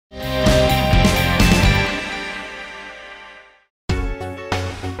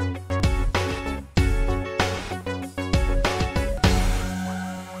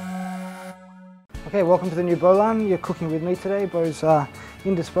Okay, welcome to the new Bo Lan. You're cooking with me today. Bo's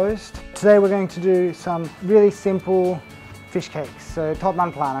indisposed. Today we're going to do some really simple fish cakes. So top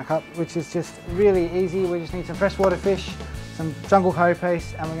man plana cup, which is just really easy. We just need some freshwater fish, some jungle curry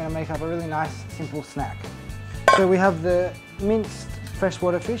paste, and we're going to make up a really nice simple snack. So we have the minced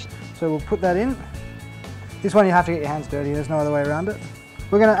freshwater fish, so we'll put that in. This one you have to get your hands dirty, there's no other way around it.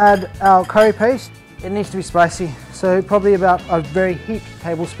 We're going to add our curry paste. It needs to be spicy, so probably about a very heaped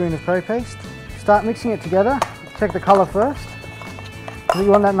tablespoon of curry paste. Start mixing it together. Check the colour first. You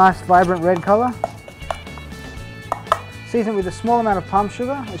want that nice vibrant red colour. Season it with a small amount of palm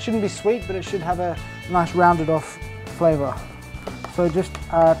sugar. It shouldn't be sweet, but it should have a nice rounded off flavour. So just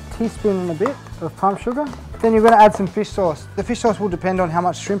a teaspoon and a bit of palm sugar. Then you're going to add some fish sauce. The fish sauce will depend on how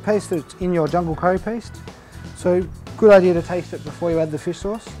much shrimp paste that's in your jungle curry paste. So good idea to taste it before you add the fish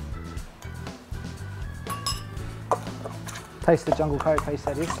sauce. Taste the jungle curry paste,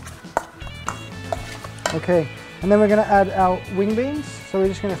 that is. Okay, and then we're going to add our wing beans. So we're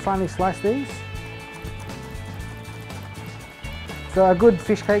just going to finely slice these. So a good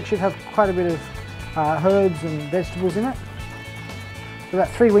fish cake should have quite a bit of herbs and vegetables in it. So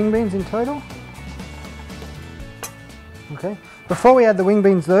about 3 wing beans in total. Okay. Before we add the wing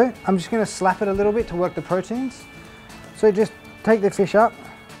beans though, I'm just going to slap it a little bit to work the proteins. So just take the fish up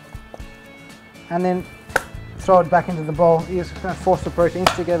and then throw it back into the bowl. You're just going to force the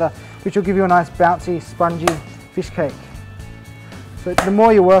proteins together, which will give you a nice bouncy, spongy fish cake. So the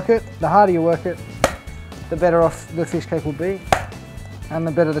more you work it, the harder you work it, the better off the fish cake will be, and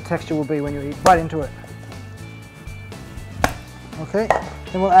the better the texture will be when you bite into it. Okay,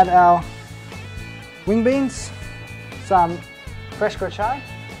 then we'll add our wing beans, some fresh gochujang,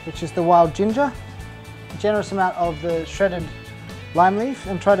 which is the wild ginger, a generous amount of the shredded lime leaf,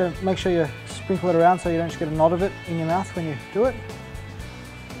 and try to make sure you sprinkle it around so you don't just get a knot of it in your mouth when you do it.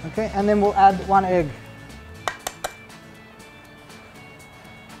 Okay, and then we'll add 1 egg.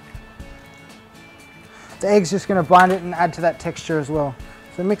 The egg's just going to bind it and add to that texture as well.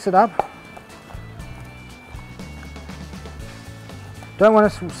 So mix it up. Don't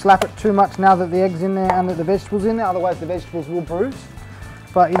want to slap it too much now that the egg's in there and that the vegetables in there, otherwise the vegetables will bruise.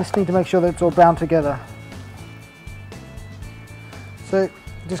 But you just need to make sure that it's all bound together. So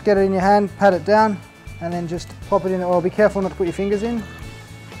just get it in your hand, pat it down, and then just pop it in the oil. Be careful not to put your fingers in.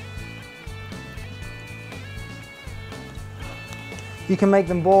 You can make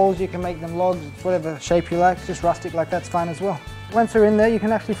them balls, you can make them logs, whatever shape you like, just rustic like that's fine as well. Once they're in there, you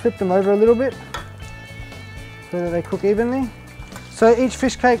can actually flip them over a little bit so that they cook evenly. So each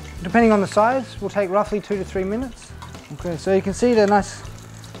fish cake, depending on the size, will take roughly 2 to 3 minutes. Okay, so you can see they're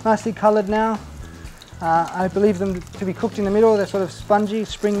nicely coloured now. I believe them to be cooked in the middle. They're sort of spongy,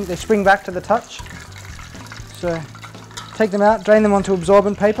 they spring back to the touch. So take them out, drain them onto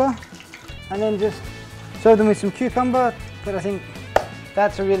absorbent paper, and then just serve them with some cucumber. But I think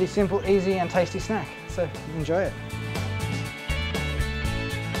that's a really simple, easy and tasty snack. So enjoy it.